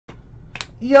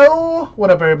Yo, what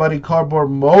up, everybody?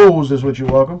 Cardboard Mose is what you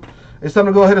welcome. It's time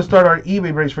to go ahead and start our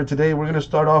eBay breaks for today. We're going to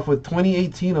start off with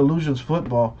 2018 Illusions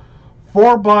Football.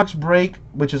 4-box break,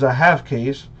 which is a half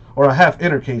case, or a half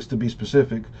inner case to be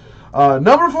specific.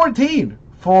 Number 14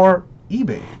 for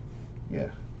eBay. Yeah,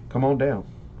 come on down.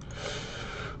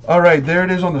 All right, there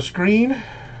it is on the screen,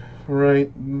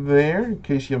 right there, in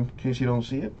case you don't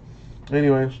see it.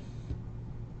 Anyways,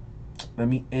 let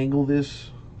me angle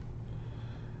this.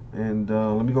 And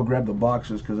let me go grab the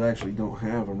boxes because I actually don't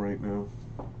have them right now.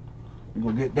 Let me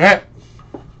go get that.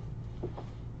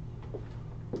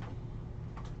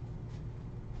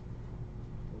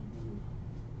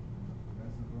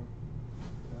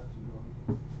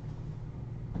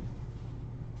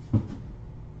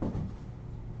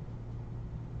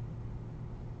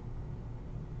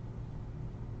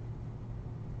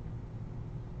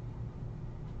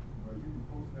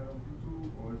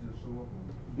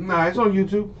 Nah, it's on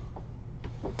YouTube.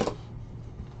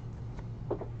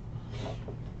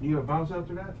 You gonna bounce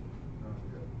after that? No,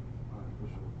 yeah. Alright, for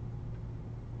sure.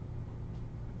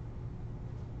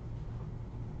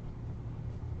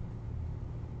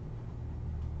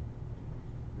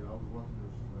 Yeah, I was watching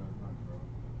this last night, bro.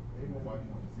 Hey, my wife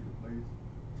wanted to see the plays.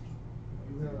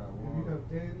 If you have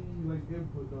any like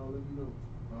input, dog, let me know.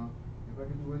 Huh? If I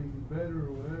can do anything better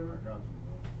or whatever. I got you,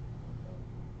 bro.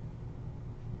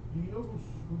 Do you know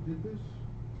who did this?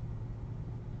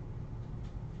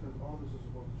 Because all this is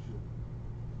supposed to ship.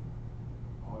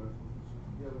 All that's supposed to ship.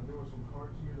 Yeah, like there were some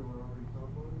cards here that were already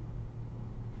downloaded.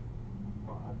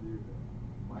 I did that.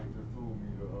 Mike just told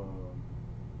me to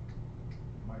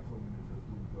just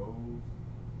do those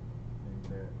and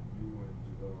that you and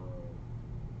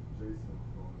Jason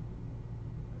was going to do.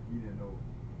 Like, he didn't know.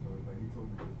 So like he told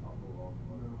me to top load all the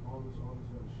money. All this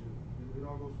got shit. It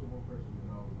all goes to one person. You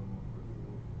know, it was on one person.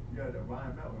 Yeah, that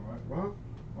Ryan Mellon, right? Ron?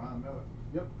 Ryan Mellon.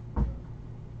 Yep. Yeah,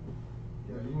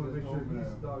 Yeah, you he want to just make sure told me he's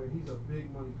that. dog, and he's a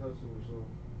big money customer, so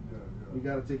Yeah. we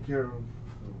gotta take care of him.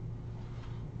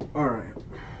 All right.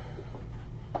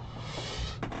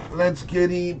 Let's get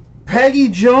Peggy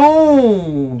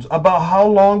Jones. About how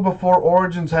long before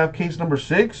Origins have case number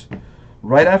 6?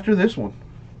 Right after this one.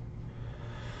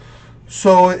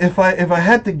 So if I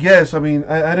had to guess, I mean,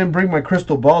 I didn't bring my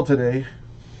crystal ball today,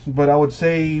 but I would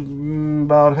say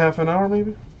about half an hour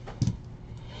maybe.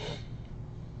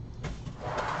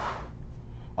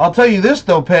 I'll tell you this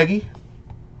though, Peggy.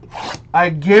 I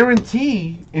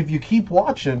guarantee if you keep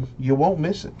watching, you won't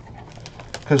miss it.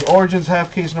 Because Origins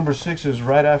half case number 6 is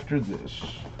right after this.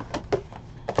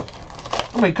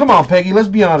 I mean, come on, Peggy, let's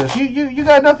be honest. You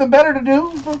got nothing better to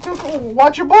do?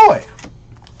 Watch your boy.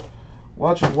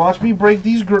 Watch me break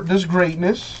this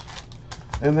greatness.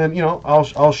 And then, you know,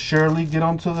 I'll surely get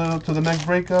on to the next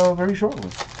break very shortly.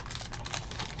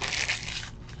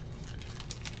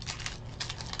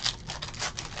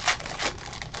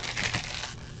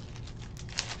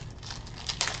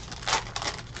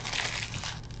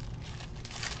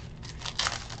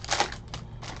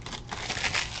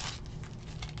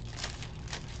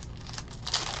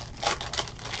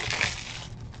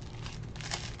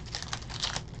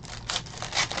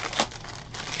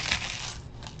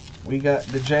 We got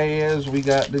the Jazz. We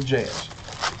got the Jazz.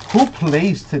 Who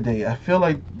plays today? I feel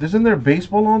like, isn't there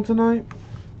baseball on tonight?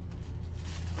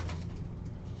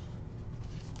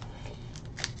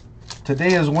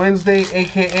 Today is Wednesday,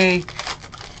 a.k.a.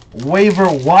 Waiver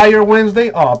Wire Wednesday.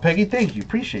 Oh, Peggy, thank you.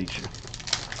 Appreciate you.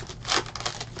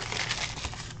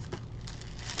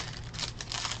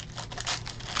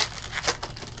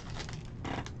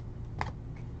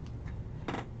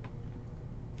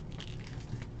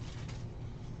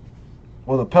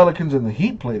 Well, the Pelicans and the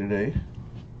Heat play today.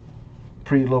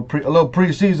 A little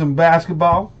preseason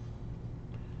basketball.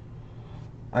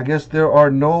 I guess there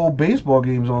are no baseball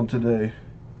games on today.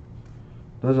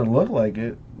 Doesn't look like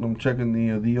it. I'm checking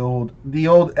the old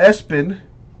ESPN.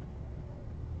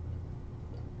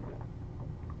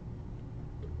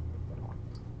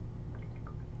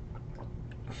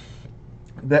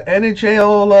 The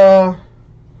NHL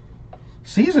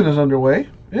season is underway.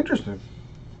 Interesting.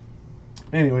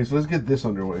 Anyways, let's get this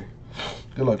underway.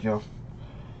 Good luck, y'all.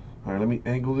 All right, let me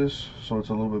angle this so it's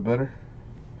a little bit better.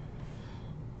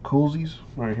 Coolsies.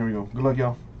 All right, here we go. Good luck,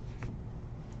 y'all.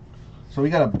 So we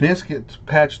got a biscuit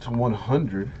patched to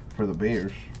 100 for the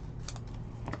Bears.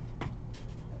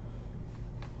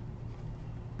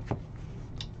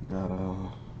 Got a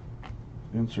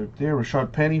insert there.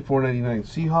 Rashad Penny, $4.99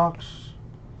 Seahawks.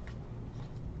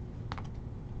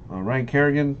 Ryan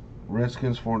Kerrigan,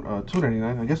 Redskins for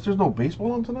 $2.99. I guess there's no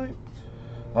baseball on tonight.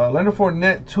 Leonard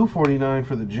Fournette, $2.49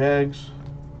 for the Jags.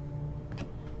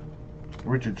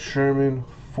 Richard Sherman,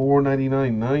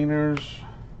 499 Niners.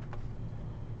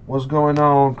 What's going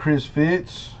on, Chris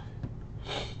Fitz?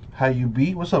 How you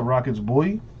be? What's up, Rockets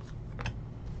boy?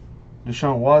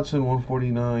 Deshaun Watson,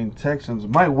 149 Texans.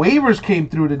 My waivers came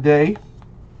through today.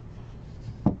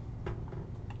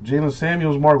 Jalen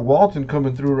Samuels, Mark Walton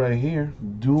coming through right here.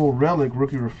 Dual relic,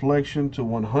 rookie reflection to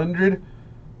 100.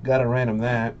 Gotta random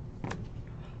that.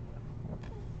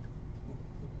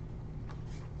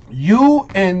 You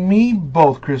and me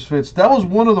both, Chris Fitz. That was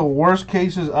one of the worst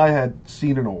cases I had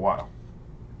seen in a while.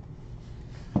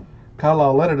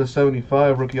 Kyle Leonard to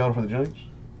 75, rookie auto for the Giants.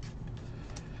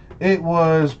 It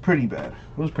was pretty bad.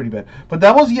 It was pretty bad. But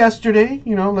that was yesterday.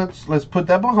 You know, let's put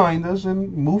that behind us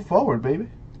and move forward, baby.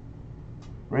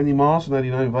 Randy Moss,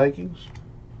 99 Vikings.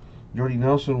 Jordy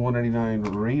Nelson,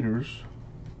 199 Raiders.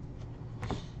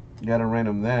 Gotta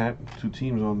random that. 2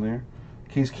 teams on there.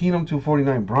 Case Keenum,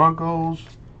 249 Broncos.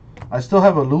 I still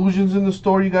have Illusions in the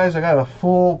store, you guys. I got a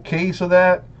full case of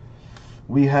that.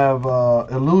 We have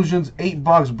Illusions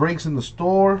 8-box breaks in the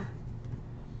store.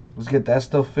 Let's get that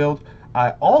stuff filled.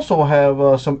 I also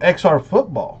have some XR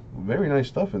football. Very nice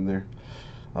stuff in there.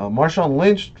 Marshawn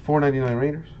Lynch, 499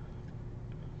 Raiders.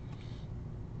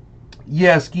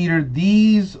 Yeah, Skeeter,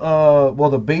 these, well,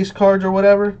 the base cards or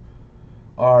whatever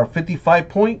are 55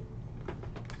 point.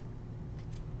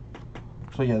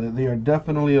 So, yeah, they are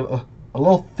definitely a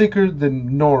little thicker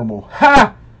than normal.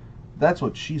 Ha! That's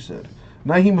what she said.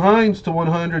 Naheem Hines to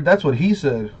 100. That's what he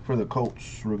said for the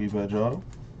Colts. Rookie badge auto.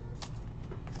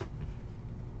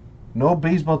 No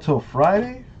baseball till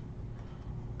Friday?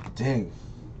 Dang.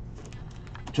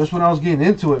 Just when I was getting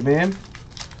into it, man.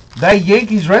 That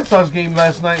Yankees-Red Sox game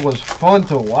last night was fun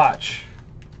to watch.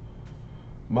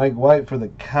 Mike White for the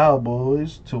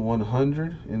Cowboys to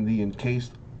 100 in the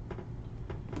encased.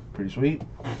 Pretty sweet.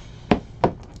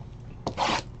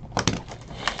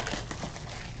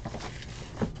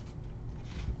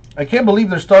 I can't believe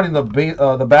they're starting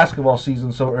the basketball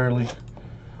season so early.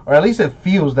 Or at least it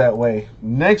feels that way.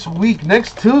 Next week,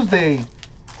 next Tuesday,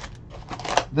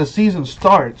 the season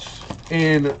starts.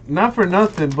 And not for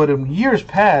nothing, but in years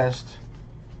past,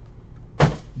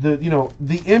 the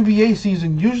NBA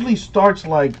season usually starts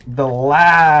like the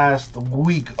last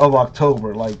week of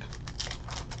October, like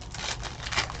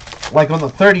on the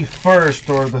 31st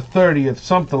or the 30th,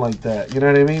 something like that. You know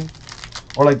what I mean?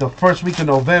 Or like the first week of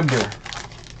November.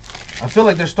 I feel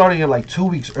like they're starting it like 2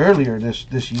 weeks earlier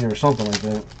this year or something like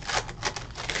that.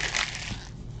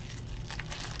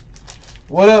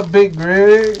 What up, Big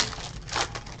Greg?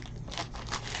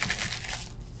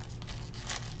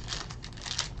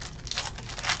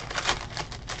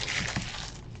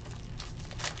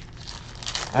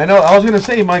 I know, I was going to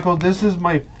say, Michael, this is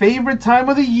my favorite time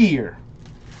of the year.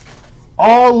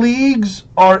 All leagues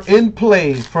are in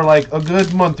play for like a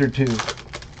good month or two.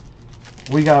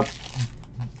 We got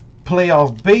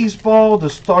playoff baseball, the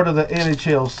start of the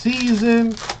NHL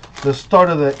season, the start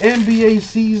of the NBA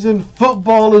season,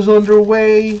 football is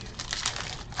underway.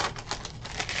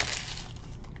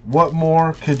 What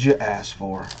more could you ask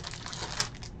for?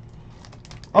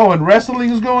 Oh, and wrestling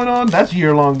is going on? That's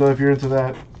year long though if you're into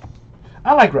that.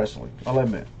 I like wrestling, I'll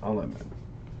admit. Oh,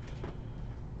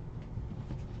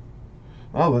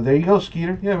 but there you go,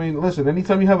 Skeeter. Yeah, I mean, listen,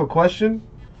 anytime you have a question,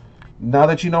 now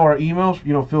that you know our emails,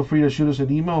 feel free to shoot us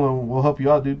an email and we'll help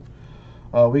you out, dude.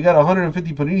 We got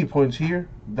 150 Panini points here.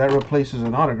 That replaces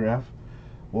an autograph.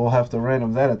 We'll have to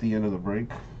random that at the end of the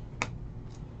break.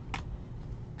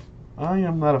 I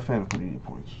am not a fan of Panini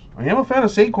points. I am a fan of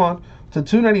Saquon to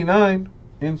 299.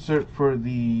 Insert for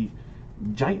the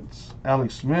Giants.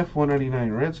 Alex Smith,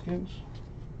 199 Redskins.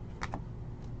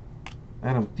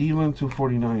 Adam Thielen,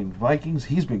 249 Vikings.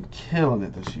 He's been killing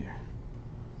it this year.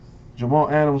 Jamal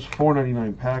Adams,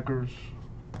 499 Packers.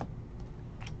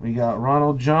 We got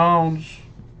Ronald Jones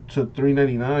to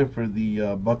 399 for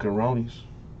the Buccaneers.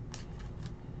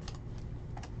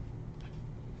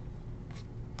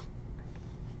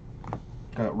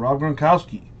 Got Rob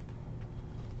Gronkowski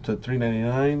to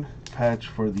 399 patch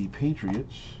for the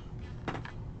Patriots.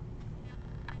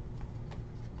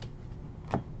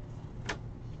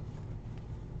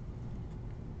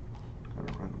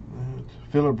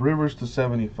 Phillip Rivers to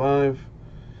 75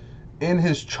 in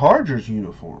his Chargers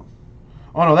uniform.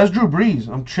 Oh no, that's Drew Brees.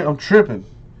 I'm tripping.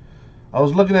 I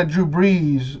was looking at Drew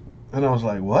Brees and I was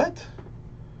like, what?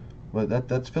 But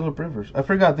that's Phillip Rivers. I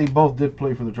forgot they both did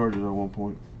play for the Chargers at one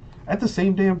point. At the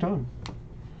same damn time.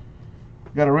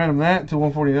 Got to random that to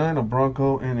 149, a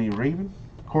Bronco and a Raven.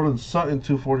 Cortland Sutton,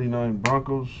 249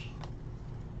 Broncos.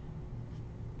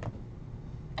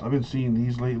 I've been seeing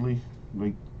these lately.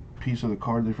 Like, piece of the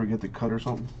card they forget to cut or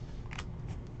something.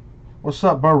 What's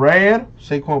up, Brad?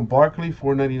 Saquon Barkley,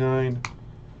 499.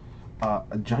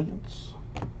 Giants.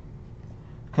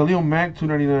 Khalil Mack,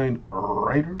 299.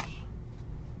 Raiders.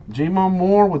 Jamon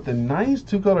Moore with the nice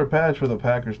two-color patch for the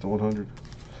Packers to 100.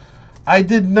 I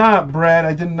did not, Brad.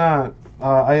 I did not.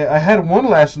 I had one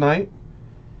last night,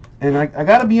 and I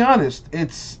gotta be honest.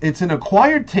 It's an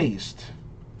acquired taste.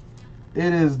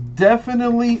 It is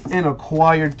definitely an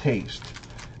acquired taste.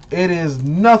 It is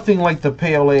nothing like the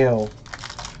pale ale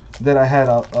that I had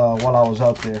while I was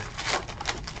out there.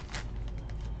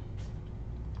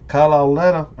 Kyle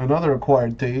Auletta, another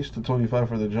acquired taste, to 25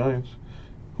 for the Giants.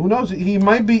 Who knows? He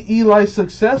might be Eli's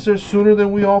successor sooner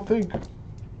than we all think.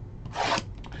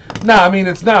 Nah, I mean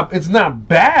it's not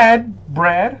bad,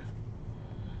 Brad.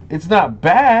 It's not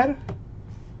bad,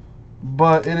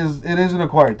 but it is an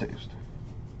acquired taste.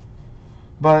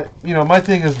 But you know, my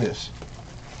thing is this: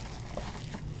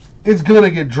 it's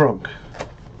gonna get drunk.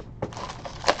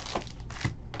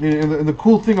 And the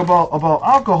cool thing about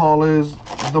alcohol is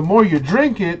the more you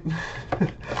drink it,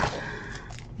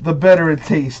 the better it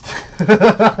tastes.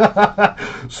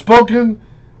 Spoken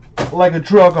like a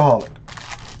true alcoholic.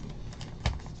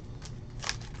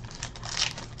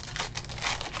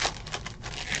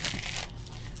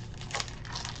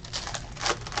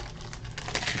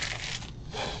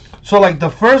 So like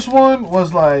the first one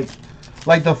was like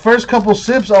the first couple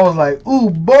sips I was like,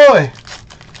 ooh boy.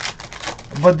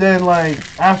 But then like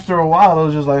after a while I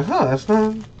was just like,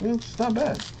 it's not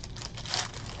bad.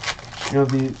 You know,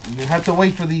 you have to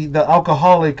wait for the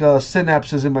alcoholic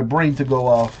synapses in my brain to go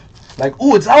off. Like,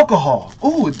 ooh, it's alcohol.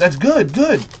 Ooh, that's good.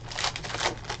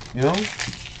 You know,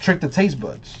 trick the taste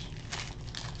buds.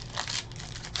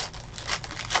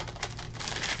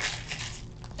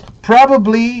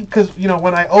 Probably because, you know,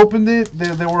 when I opened it,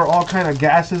 there were all kind of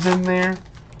gases in there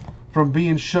from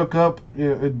being shook up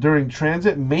during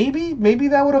transit. Maybe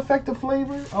that would affect the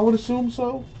flavor. I would assume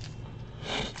so.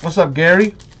 What's up,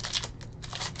 Gary?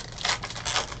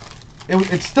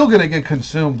 It's still gonna get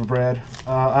consumed, Brad.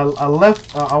 I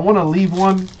want to leave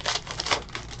one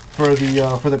for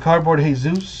the cardboard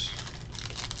Jesus,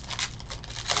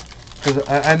 because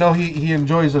I know he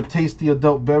enjoys a tasty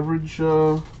adult beverage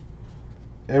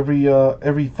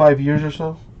every 5 years or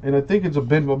so, and I think it's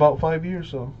been about 5 years.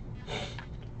 So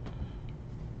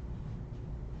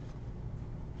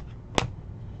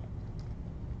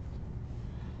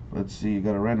let's see. You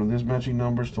got a random this matching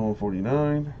numbers to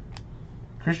 149.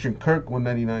 Christian Kirk,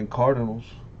 199 Cardinals.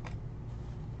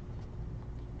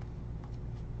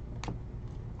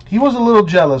 He was a little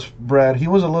jealous, Brad. He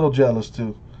was a little jealous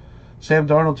too. Sam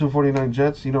Darnold, 249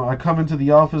 Jets. You know, I come into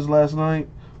the office last night,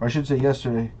 or I should say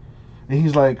yesterday, and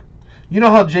he's like, you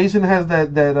know how Jason has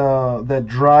that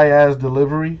dry ass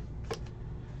delivery?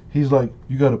 He's like,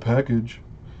 you got a package,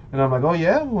 and I'm like, oh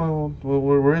yeah, well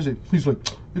where is it? He's like,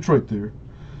 it's right there,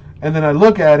 and then I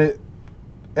look at it.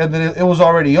 And then it was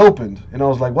already opened. And I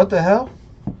was like, what the hell?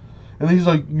 And then he's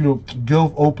like, you know,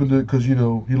 Gelf opened it because, you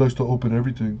know, he likes to open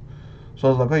everything. So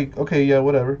I was like, hey, okay, yeah,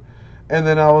 whatever. And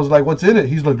then I was like, what's in it?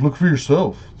 He's like, look for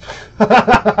yourself.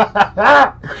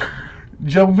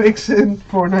 Joe Mixon,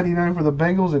 $4.99 for the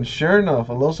Bengals. And sure enough,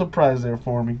 a little surprise there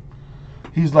for me.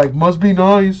 He's like, must be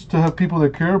nice to have people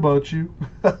that care about you.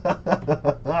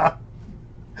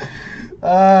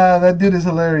 That dude is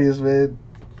hilarious, man.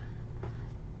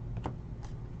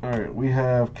 Alright, we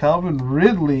have Calvin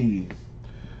Ridley.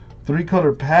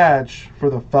 3-color patch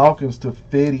for the Falcons to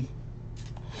 50.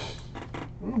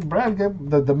 Brad,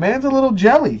 the man's a little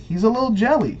jelly. He's a little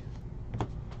jelly.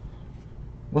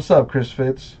 What's up, Chris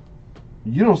Fitz?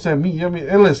 You don't send me. I mean,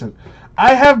 and listen,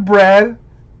 I have Brad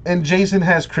and Jason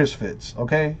has Chris Fitz,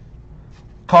 okay?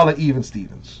 Call it even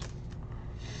Stevens.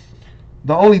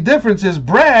 The only difference is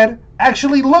Brad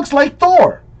actually looks like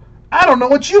Thor. I don't know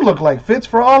what you look like, Fitz.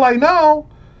 For all I know,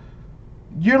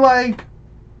 you're like,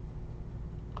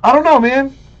 I don't know,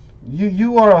 man.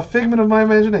 You are a figment of my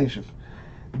imagination.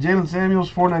 Jalen Samuels,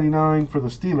 $4.99 for the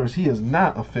Steelers. He is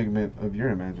not a figment of your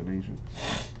imagination.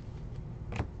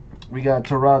 We got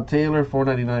Tyrod Taylor,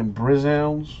 $4.99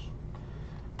 Browns.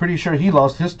 Pretty sure he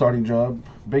lost his starting job.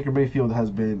 Baker Mayfield has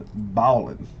been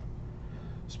balling.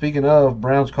 Speaking of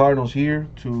Browns Cardinals here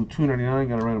to $2.99.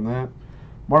 Got to random that.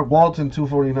 Mark Walton,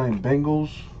 $2.49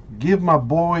 Bengals. Give my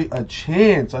boy a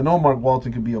chance. I know Mark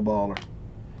Walton could be a baller.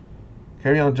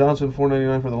 Kerryon Johnson,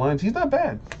 $4.99 for the Lions. He's not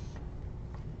bad.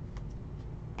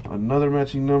 Another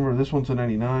matching number. This one's to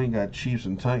 99. Got Chiefs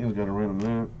and Titans. Got to random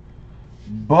that.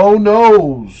 Bo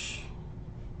Knows.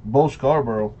 Bo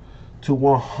Scarborough to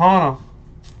 100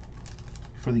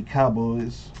 for the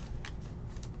Cowboys.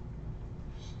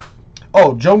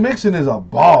 Oh, Joe Mixon is a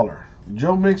baller.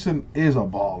 Joe Mixon is a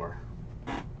baller.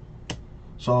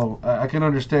 So I can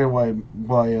understand why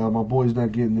my boy's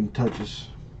not getting them touches.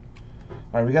 All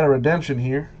right, we got a redemption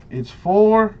here. It's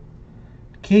for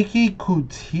Kiki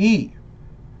Kuti,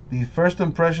 the first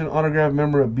impression autograph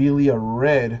memorabilia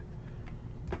red.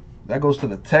 That goes to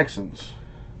the Texans.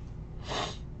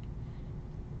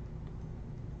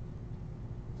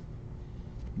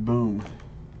 Boom.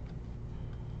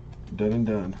 Done and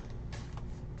done.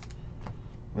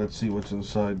 Let's see what's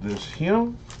inside this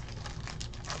here.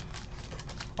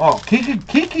 Oh, Kiki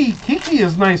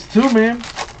is nice too, man.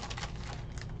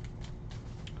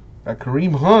 Got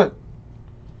Kareem Hunt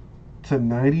to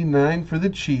 99 for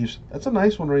the Chiefs. That's a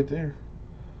nice one right there.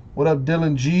 What up,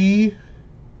 Dylan G?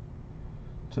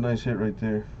 It's a nice hit right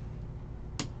there.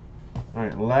 All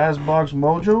right, last box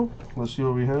mojo. Let's see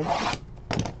what we have.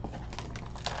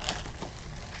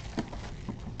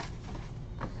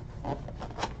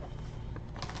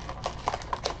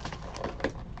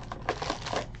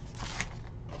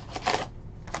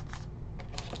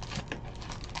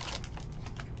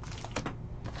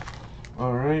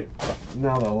 All right,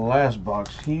 now the last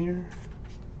box here.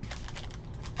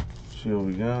 See what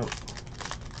we got.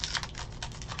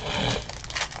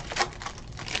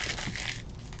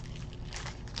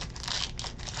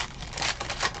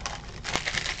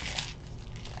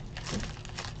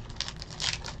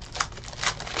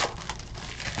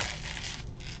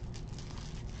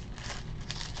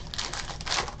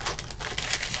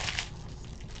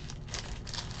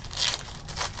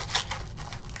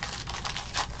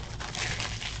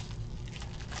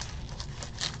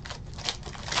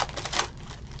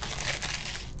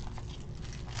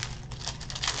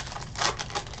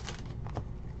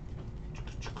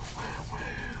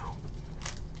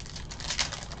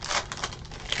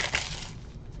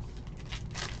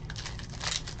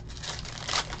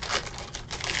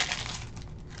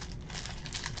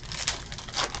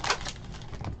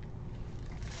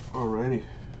 Alrighty.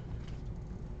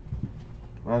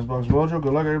 Last box mojo.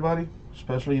 Good luck, everybody.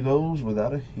 Especially those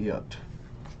without a hit.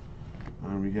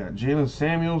 We got Jalen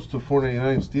Samuels to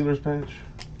 499 Steelers patch.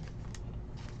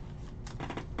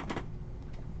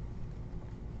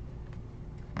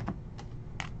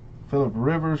 Phillip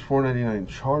Rivers 499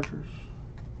 Chargers.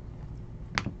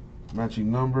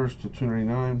 Matching numbers to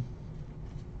 299.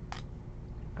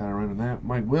 Got it right on that.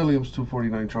 Mike Williams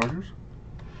 249 Chargers.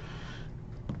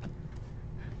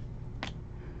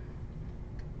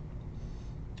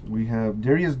 We have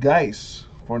Darius Geis,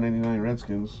 499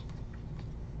 Redskins.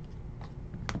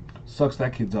 Sucks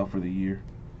that kid's out for the year.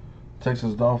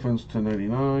 Texas Dolphins to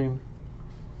 99.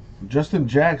 Justin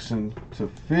Jackson to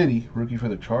 50, rookie for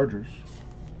the Chargers.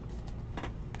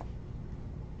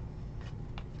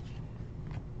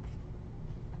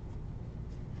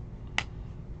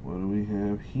 What do we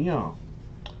have here?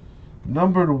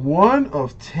 Numbered 1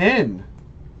 of 10.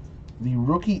 The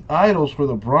rookie idols for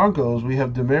the Broncos. We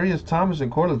have Demaryius Thomas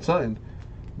and Cortland Sutton.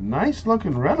 Nice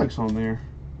looking relics on there.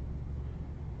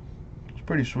 It's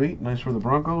pretty sweet. Nice for the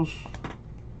Broncos.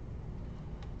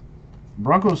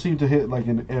 Broncos seem to hit like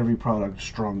in every product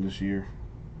strong this year.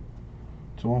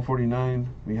 To 149,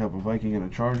 we have a Viking and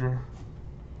a Charger.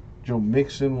 Joe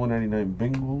Mixon,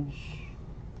 199 Bengals.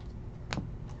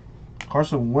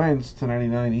 Carson Wentz to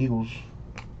 99 Eagles.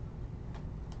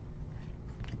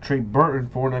 Trey Burton,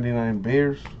 499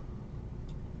 Bears.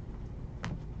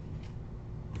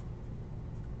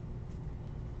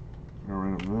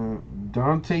 Alright on that.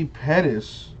 Dante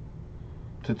Pettis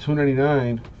to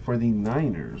 299 for the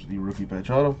Niners, the rookie patch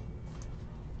auto.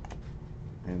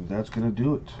 And that's going to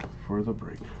do it for the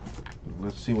break.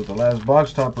 Let's see what the last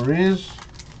box topper is.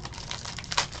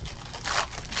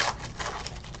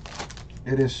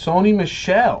 It is Sony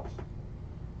Michel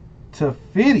to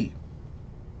 50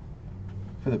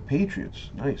 for the Patriots.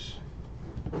 Nice.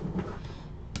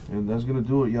 And that's going to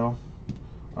do it, y'all.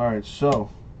 Alright,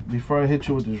 so before I hit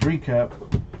you with this recap,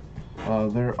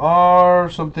 there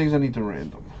are some things I need to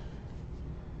random.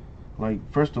 Like,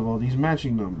 first of all, these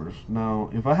matching numbers. Now,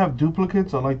 if I have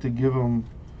duplicates, I like to give them,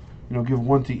 give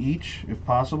one to each if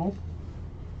possible.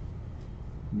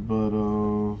 But,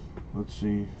 let's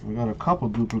see. I got a couple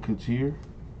duplicates here.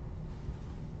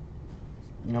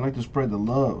 I like to spread the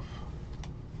love.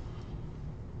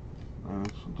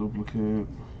 That's a duplicate.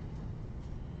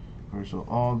 Alright, so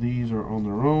all these are on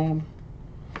their own.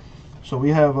 So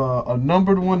we have a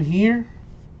numbered one here,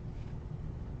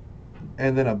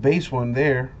 and then a base one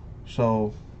there.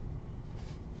 So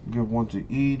give one to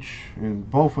each, and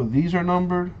both of these are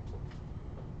numbered.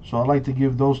 So I like to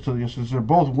give those to you since they're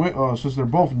both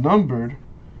numbered,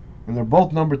 and they're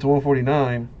both numbered to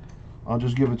 149. I'll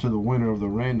just give it to the winner of the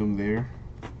random there.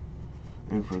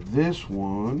 And for this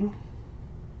one,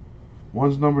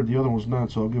 One's numbered, the other one's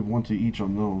not, so I'll give one to each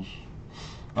on those.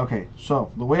 Okay,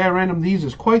 so the way I random these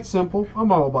is quite simple.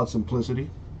 I'm all about simplicity.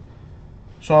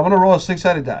 So I'm gonna roll a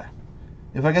 6-sided die.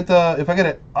 If I get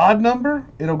an odd number,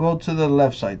 it'll go to the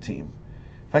left side team.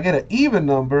 If I get an even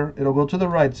number, it'll go to the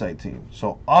right side team.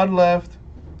 So odd left,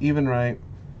 even right,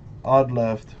 odd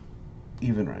left,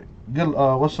 even right. Good.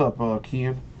 What's up,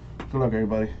 Kian? Good luck,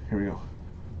 everybody. Here we go.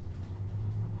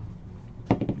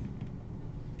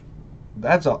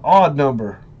 That's an odd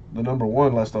number. The number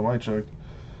 1 last time I checked.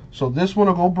 So this one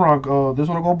will go This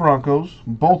one will go Broncos.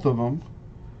 Both of them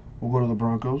will go to the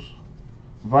Broncos.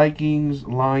 Vikings,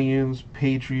 Lions,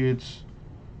 Patriots,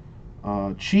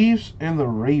 Chiefs, and the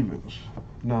Ravens.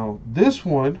 Now this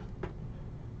one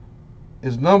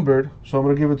is numbered, so I'm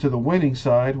going to give it to the winning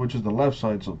side, which is the left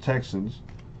side, so Texans.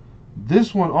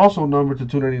 This one also numbered to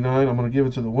 299. I'm going to give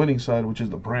it to the winning side, which is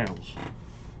the Browns.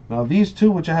 Now these two,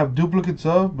 which I have duplicates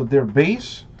of, but they're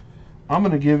base, I'm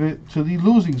going to give it to the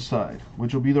losing side,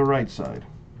 which will be the right side.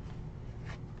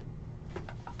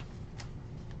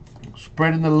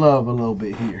 Spreading the love a little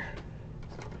bit here.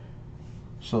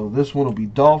 So this one will be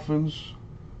Dolphins.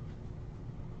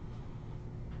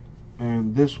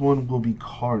 And this one will be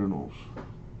Cardinals.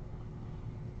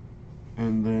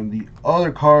 And then the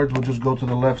other cards will just go to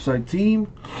the left side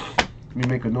team. Let me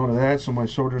make a note of that so my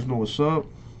sorters know what's up.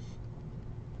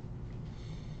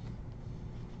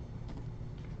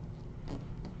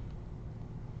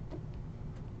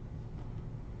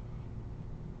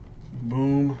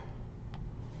 Boom.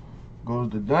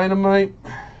 Goes the dynamite.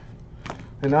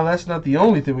 And now that's not the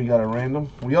only thing we got to random.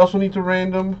 We also need to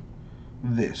random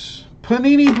this.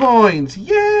 Panini points.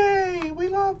 Yay! We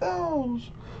love those.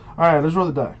 Alright, let's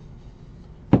roll the die.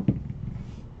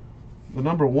 The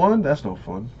number 1, that's no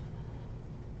fun.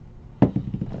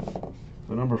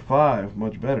 The number 5,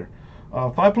 much better.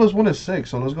 5 plus 1 is 6,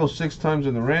 so let's go 6 times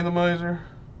in the randomizer.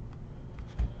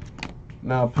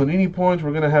 Now, Panini points,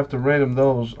 we're going to have to random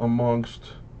those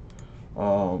amongst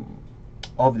all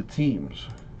the teams.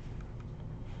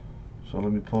 So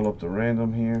let me pull up the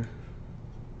random here.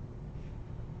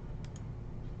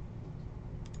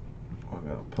 I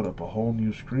gotta put up a whole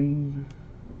new screen.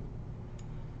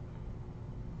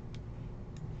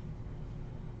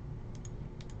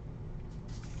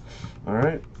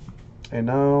 Alright, and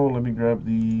now let me grab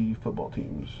the football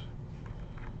teams.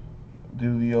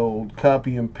 Do the old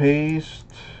copy and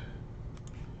paste.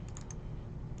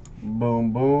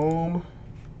 Boom, boom.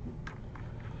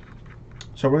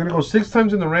 So we're going to go 6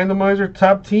 times in the randomizer.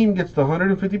 Top team gets the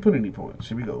 150 Panini points.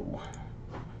 Here we go.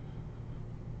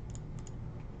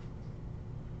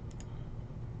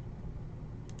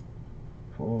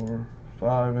 Four,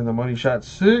 5, and the money shot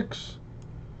 6.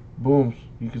 Boom.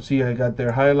 You can see I got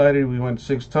there highlighted. We went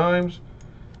 6 times.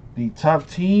 The top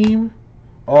team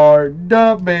are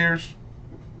the Bears.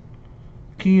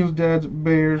 Kean's dad's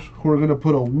Bears, who are going to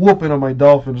put a whooping on my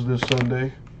Dolphins this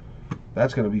Sunday.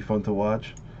 That's going to be fun to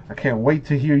watch. I can't wait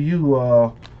to hear you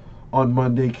on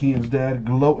Monday, Kean's dad,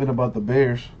 gloating about the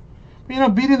Bears. You know,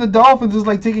 beating the Dolphins is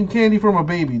like taking candy from a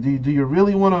baby. Do you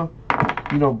really want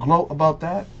to, you know, gloat about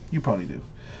that? You probably do.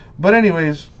 But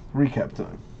anyways, recap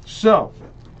time. So,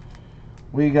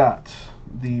 we got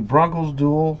the Broncos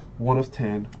duel, 1 of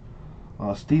 10.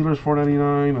 Steelers,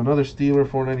 $4.99. Another Steeler,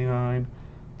 $4.99.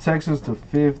 Texans to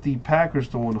 50. Packers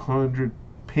to 100.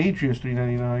 Patriots,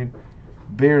 $3.99.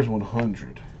 Bears,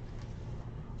 100.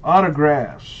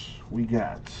 Autographs, we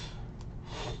got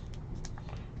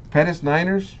Pettis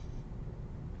Niners,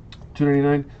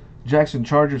 $2.99. Jackson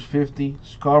Chargers, 50.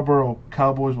 Scarborough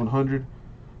Cowboys, 100.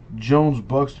 Jones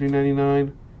Bucks,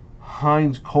 $3.99.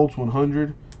 Hines Colts,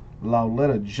 100.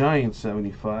 Lauletta Giants,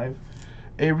 75.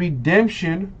 A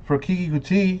redemption for Kiki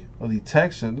Kuti of the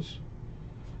Texans.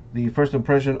 The first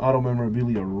impression auto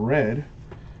memorabilia red.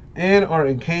 And our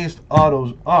encased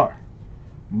autos are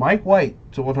Mike White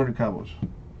to 100 Cowboys.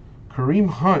 Kareem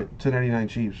Hunt to 99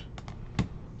 Chiefs.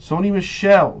 Sony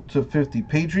Michel to 50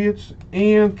 Patriots.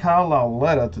 And Kyle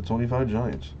Lauletta to 25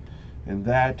 Giants. And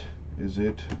that is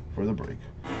it for the break.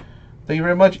 Thank you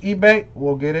very much, eBay.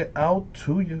 We'll get it out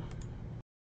to you.